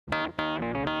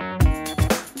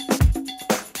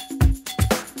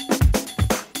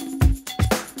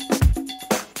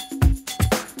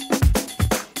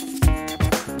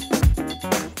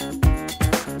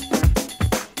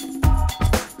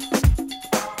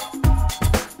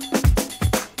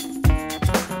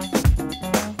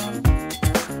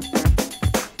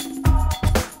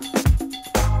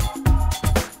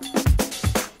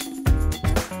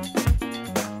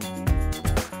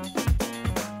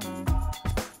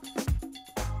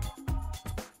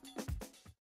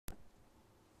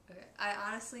I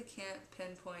honestly can't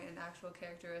pinpoint an actual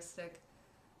characteristic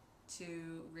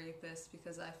to rapists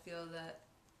because I feel that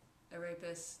a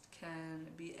rapist can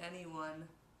be anyone.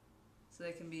 So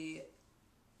they can be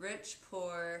rich,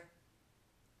 poor,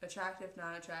 attractive,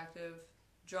 not attractive,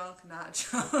 drunk, not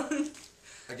drunk.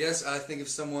 I guess I think of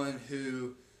someone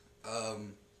who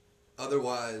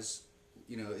otherwise,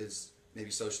 is maybe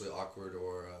socially awkward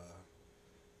or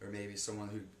maybe someone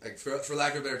who, like, for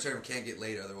lack of a better term, can't get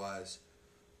laid otherwise.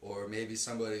 Or maybe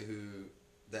somebody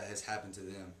that has happened to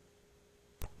them.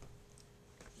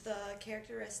 The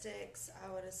characteristics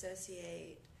I would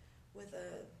associate with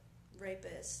a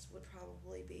rapist would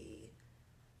probably be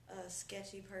a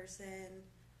sketchy person,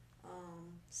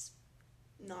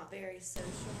 not very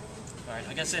social. Alright,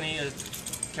 I guess any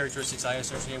characteristics I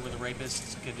associate with a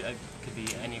rapist could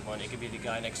be anyone. It could be the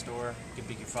guy next door, it could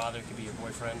be your father, it could be your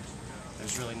boyfriend.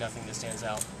 There's really nothing that stands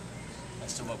out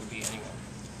as to what would be anyone.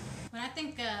 When I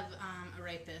think of a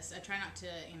rapist, I try not to,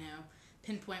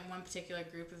 pinpoint one particular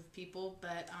group of people,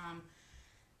 but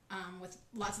with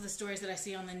lots of the stories that I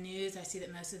see on the news, I see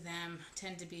that most of them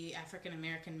tend to be African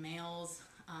American males,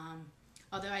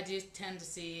 although I do tend to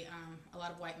see a lot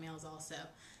of white males also.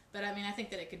 But I think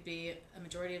that it could be a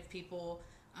majority of people.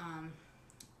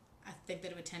 I think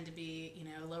that it would tend to be,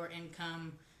 a lower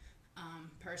income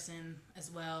person as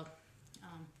well.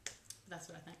 That's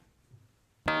what I think.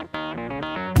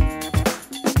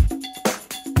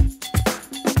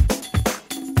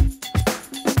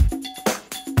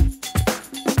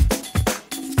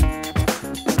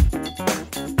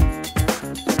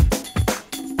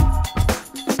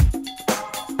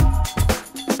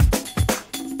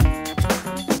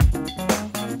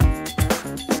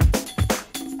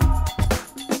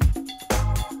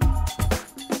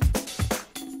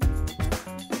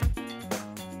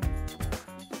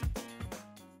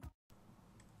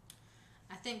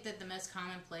 I think that the most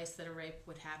common place that a rape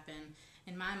would happen,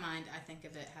 in my mind, I think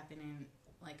of it happening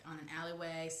like on an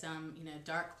alleyway, some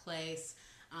dark place,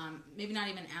 maybe not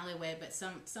even an alleyway, but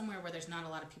somewhere where there's not a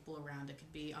lot of people around. It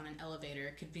could be on an elevator,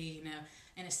 it could be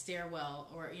in a stairwell,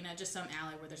 or just some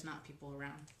alley where there's not people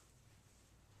around.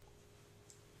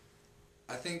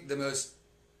 I think the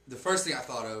first thing I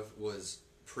thought of was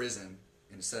prison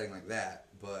in a setting like that,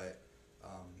 but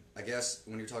I guess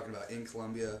when you're talking about in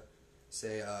Columbia,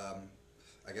 say,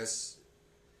 I guess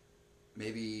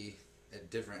maybe at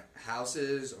different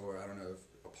houses, or I don't know if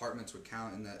apartments would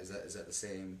count in that. Is that the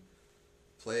same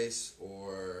place?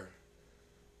 Or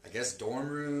I guess dorm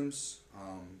rooms.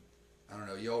 I don't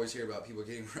know. You always hear about people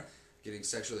getting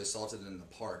sexually assaulted in the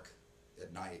park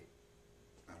at night.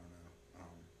 I don't know.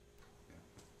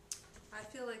 Yeah. I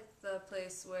feel like the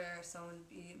place where someone would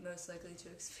be most likely to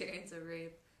experience a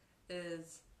rape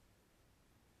is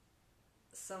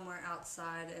somewhere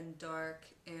outside and dark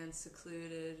and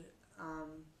secluded,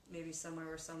 maybe somewhere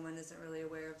where someone isn't really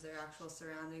aware of their actual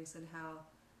surroundings and how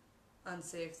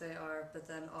unsafe they are, but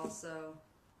then also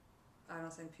I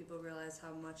don't think people realize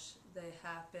how much they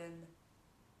happen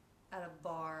at a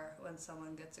bar when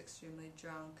someone gets extremely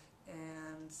drunk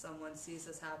and someone sees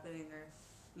this happening or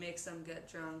makes them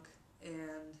get drunk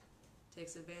and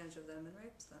takes advantage of them and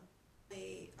rapes them.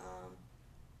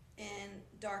 In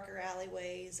darker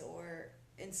alleyways or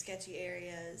in sketchy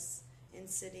areas in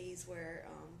cities where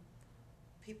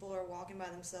people are walking by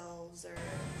themselves, or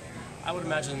I would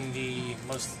imagine the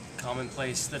most common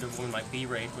place that a woman might be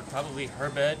raped would probably be her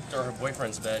bed or her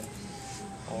boyfriend's bed,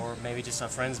 or maybe just a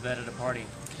friend's bed at a party.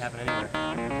 It could happen anywhere.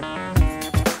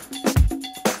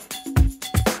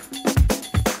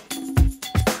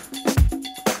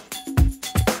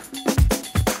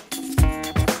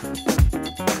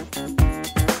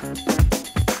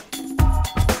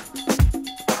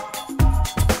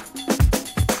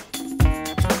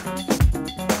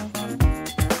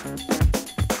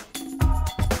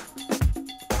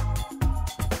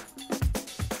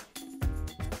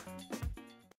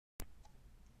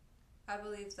 I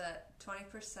believe that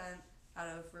 20% out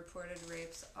of reported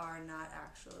rapes are not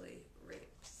actually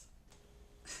rapes.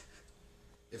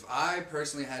 If I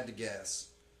personally had to guess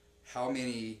how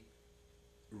many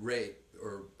rape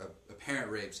or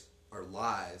apparent rapes are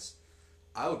lies,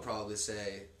 I would probably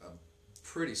say a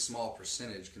pretty small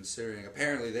percentage, considering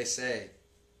apparently they say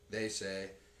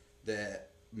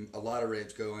that a lot of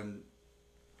rapes go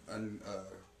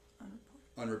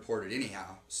unreported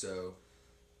anyhow. So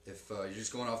if you're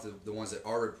just going off the ones that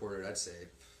are reported, I'd say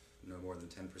no more than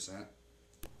 10%.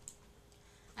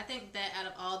 I think that out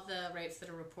of all the rapes that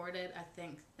are reported, I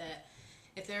think that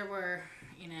if there were,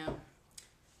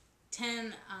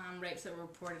 10 rapes that were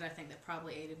reported, I think that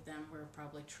probably 8 of them were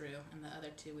probably true, and the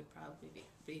other 2 would probably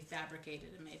be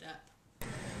fabricated and made up.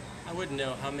 I wouldn't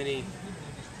know how many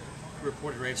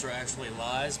reported rapes are actually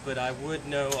lies, but I would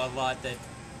know a lot that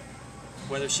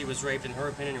whether she was raped in her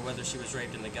opinion or whether she was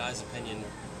raped in the guy's opinion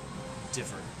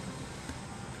differ.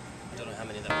 I don't know how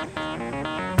many that would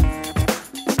be.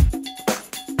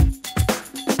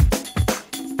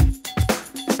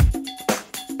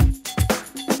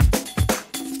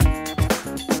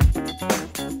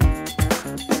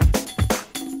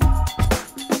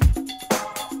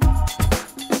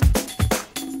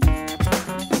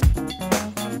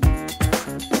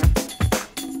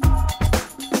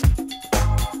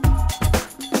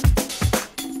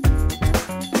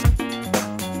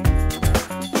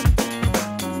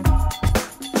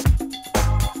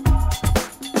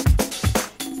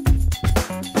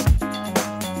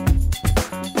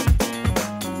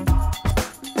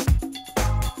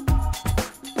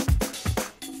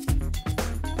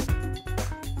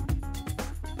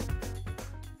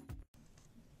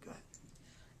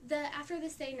 After the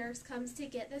stay nurse comes to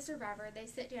get the survivor, they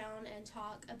sit down and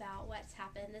talk about what's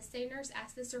happened. The stay nurse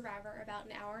asks the survivor about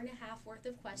an hour and a half worth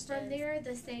of questions. From there,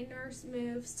 the stay nurse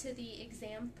moves to the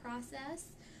exam process,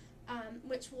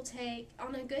 which will take,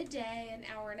 on a good day, an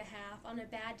hour and a half. On a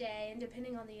bad day, and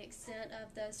depending on the extent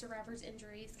of the survivor's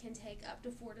injuries, can take up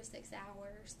to 4 to 6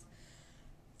 hours.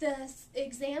 The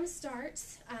exam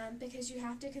starts because you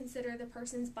have to consider the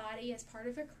person's body as part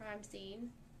of a crime scene.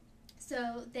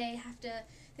 So they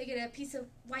get a piece of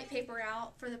white paper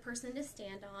out for the person to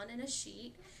stand on and a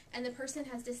sheet, and the person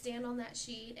has to stand on that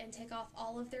sheet and take off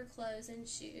all of their clothes and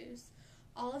shoes.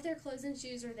 All of their clothes and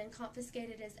shoes are then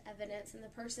confiscated as evidence, and the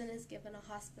person is given a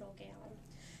hospital gown.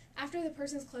 After the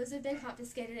person's clothes have been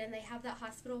confiscated and they have that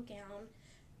hospital gown,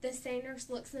 the stay nurse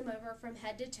looks them over from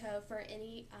head to toe for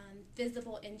any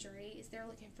visible injuries. They're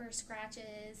looking for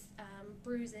scratches,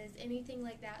 bruises, anything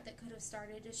like that that could have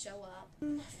started to show up.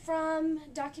 From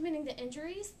documenting the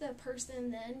injuries, the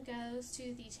person then goes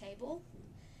to the table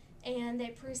and they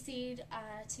proceed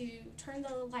to turn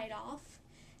the light off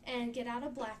and get out a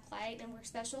black light and wear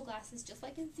special glasses just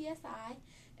like in CSI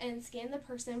and scan the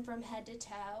person from head to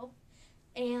toe.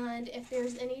 And if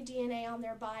there's any DNA on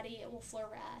their body, it will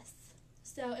fluoresce.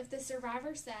 So if the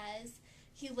survivor says,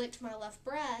 he licked my left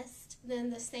breast, then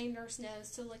the stay nurse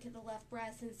knows to look at the left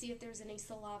breast and see if there's any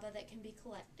saliva that can be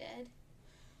collected.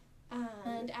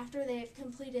 And after they've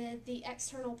completed the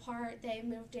external part, they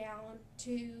move down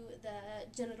to the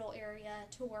genital area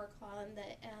to work on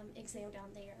the exam down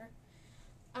there.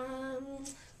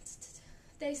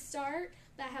 They start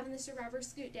by having the survivor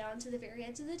scoot down to the very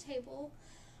edge of the table,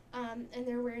 and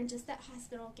they're wearing just that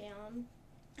hospital gown.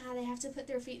 They have to put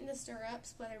their feet in the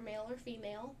stirrups, whether male or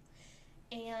female,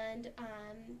 and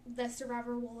the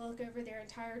survivor will look over their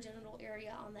entire genital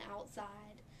area on the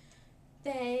outside.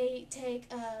 They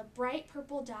take a bright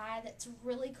purple dye that's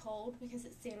really cold because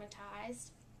it's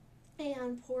sanitized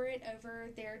and pour it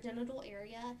over their genital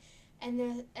area,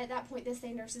 and at that point the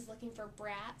stay nurse is looking for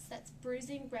BRATs, that's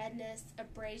bruising, redness,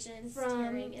 abrasions,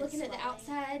 tearing, and looking at the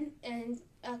outside and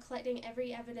collecting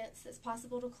every evidence that's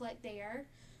possible to collect there.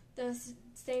 The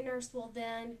stay nurse will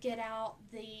then get out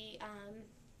the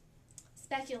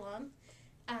speculum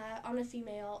on a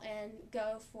female and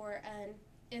go for an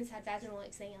inside vaginal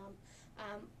exam,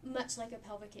 much like a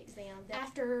pelvic exam.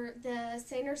 After the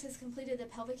stay nurse has completed the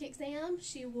pelvic exam,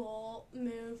 she will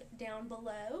move down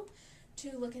below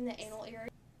to look in the anal area.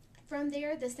 From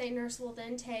there, the stay nurse will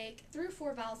then take 3 or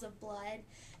 4 vials of blood,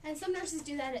 and some nurses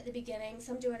do that at the beginning,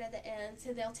 some do it at the end,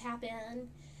 so they'll tap in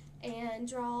and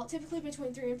draw typically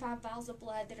between 3 and 5 vials of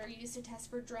blood that are used to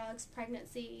test for drugs,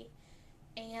 pregnancy,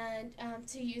 and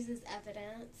to use as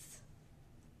evidence.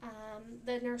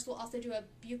 The nurse will also do a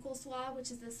buccal swab,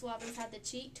 which is the swab inside the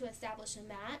cheek, to establish a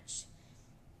match.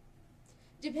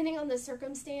 Depending on the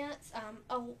circumstance,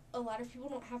 a lot of people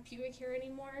don't have pubic hair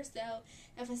anymore, so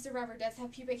if a survivor does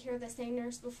have pubic hair, the stay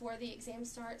nurse before the exam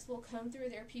starts will comb through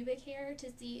their pubic hair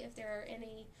to see if there are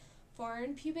any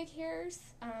foreign pubic hairs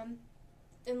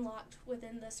locked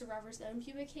within the survivor's own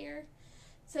pubic hair.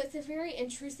 So it's a very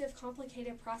intrusive,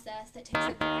 complicated process that takes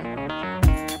a very long time.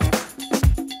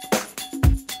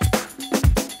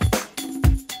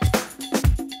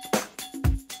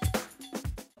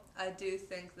 I do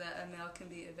think that a male can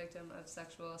be a victim of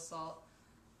sexual assault.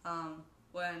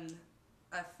 When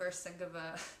I first think of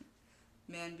a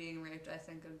man being raped, I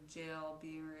think of jail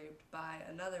being raped by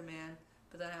another man,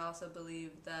 but then I also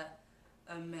believe that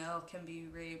a male can be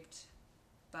raped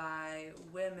by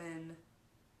women,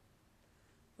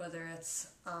 whether it's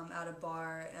at a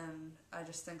bar, and I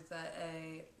just think that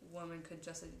a woman could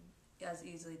just as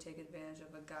easily take advantage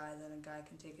of a guy than a guy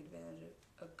can take advantage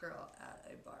of a girl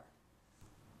at a bar.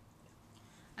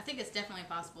 I think it's definitely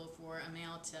possible for a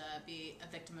male to be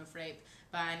a victim of rape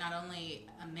by not only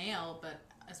a male, but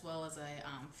as well as a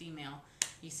female.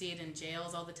 You see it in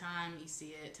jails all the time. You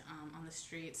see it on the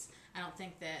streets. I don't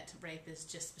think that rape is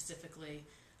just specifically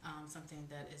something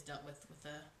that is dealt with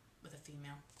a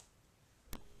female.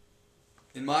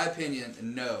 In my opinion,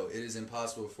 no, it is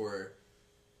impossible for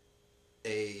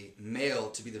a male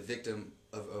to be the victim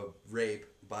of a rape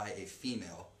by a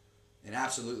female. And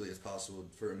absolutely it's possible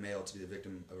for a male to be the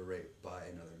victim of a rape by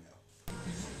another male.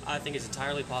 I think it's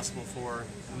entirely possible for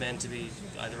men to be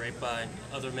either raped by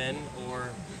other men or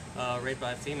raped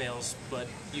by females, but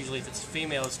usually if it's a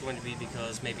female, it's going to be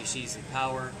because maybe she's in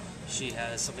power, she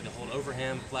has something to hold over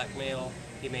him, blackmail.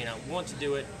 He may not want to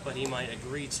do it, but he might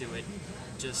agree to it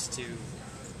just to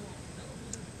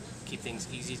keep things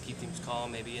easy, to keep things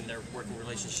calm, maybe in their working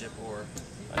relationship or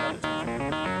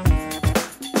another.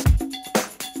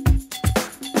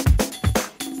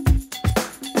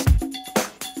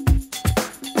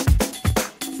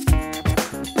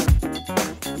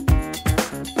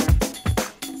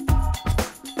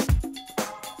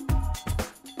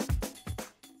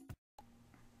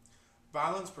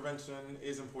 Violence prevention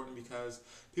is important because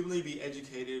people need to be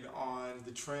educated on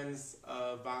the trends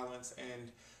of violence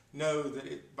and know that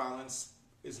violence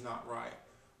is not right.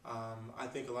 I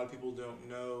think a lot of people don't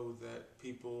know that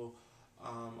people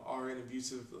are in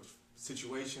abusive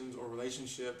situations or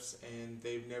relationships and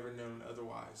they've never known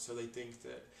otherwise. So they think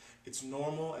that it's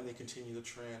normal and they continue the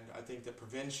trend. I think that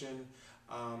prevention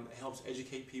helps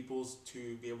educate people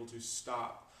to be able to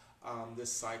stop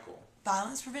this cycle.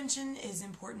 Violence prevention is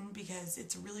important because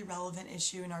it's a really relevant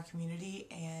issue in our community,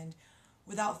 and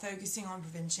without focusing on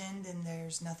prevention, then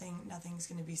nothing's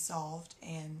going to be solved.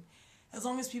 And as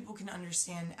long as people can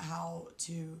understand how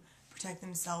to protect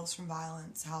themselves from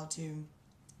violence, how to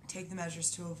take the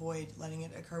measures to avoid letting it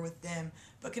occur with them,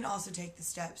 but can also take the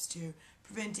steps to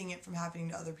preventing it from happening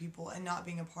to other people and not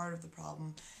being a part of the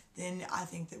problem, then I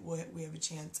think that we have a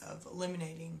chance of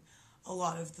eliminating a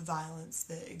lot of the violence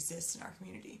that exists in our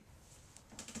community.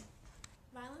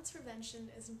 Violence prevention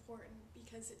is important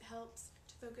because it helps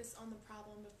to focus on the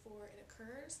problem before it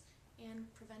occurs, and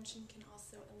prevention can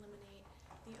also eliminate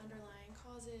the underlying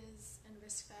causes and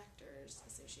risk factors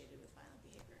associated with violent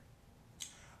behavior.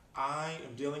 I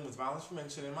am dealing with violence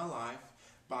prevention in my life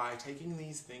by taking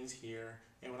these things here,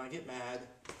 and when I get mad,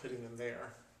 putting them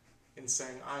there and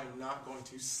saying, I am not going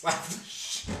to slap the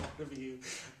shit out of you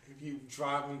if you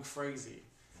drive me crazy.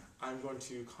 I'm going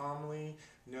to calmly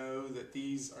know that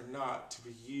these are not to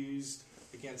be used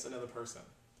against another person,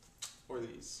 or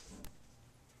these.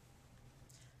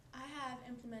 I have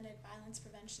implemented violence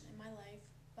prevention in my life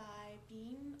by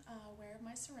being aware of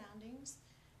my surroundings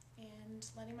and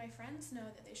letting my friends know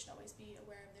that they should always be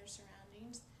aware of their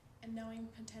surroundings and knowing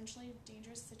potentially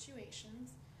dangerous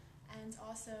situations, and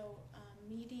also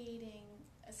mediating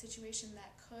a situation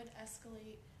that could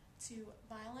escalate to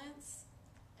violence,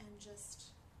 and just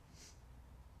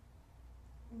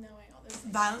knowing all those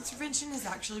things. Violence prevention has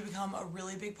actually become a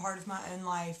really big part of my own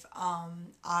life.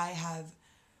 I have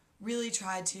really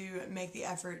tried to make the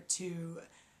effort to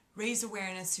raise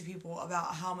awareness to people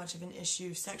about how much of an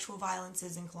issue sexual violence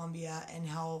is in Columbia and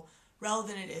how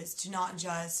relevant it is to not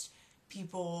just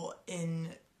people in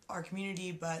our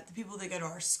community, but the people that go to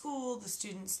our school, the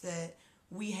students that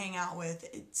we hang out with.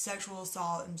 Sexual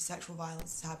assault and sexual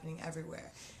violence is happening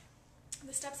everywhere.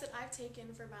 The steps that I've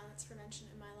taken for violence prevention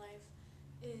in my life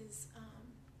is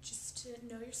just to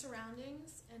know your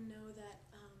surroundings and know that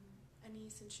any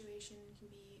situation can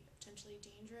be potentially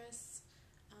dangerous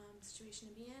situation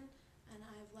to be in, and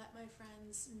I've let my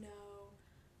friends know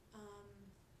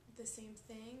the same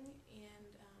thing and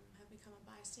have become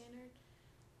a bystander.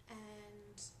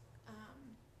 And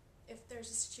if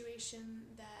there's a situation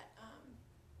that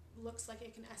looks like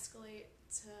it can escalate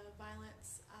to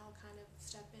violence, I'll kind of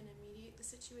step in and mediate the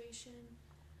situation,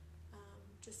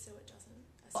 just so it doesn't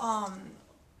escalate to that level.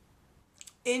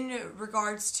 In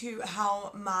regards to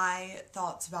how my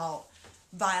thoughts about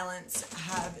violence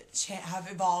have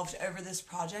evolved over this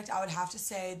project, I would have to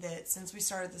say that since we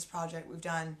started this project, we've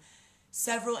done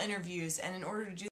several interviews, and in order to do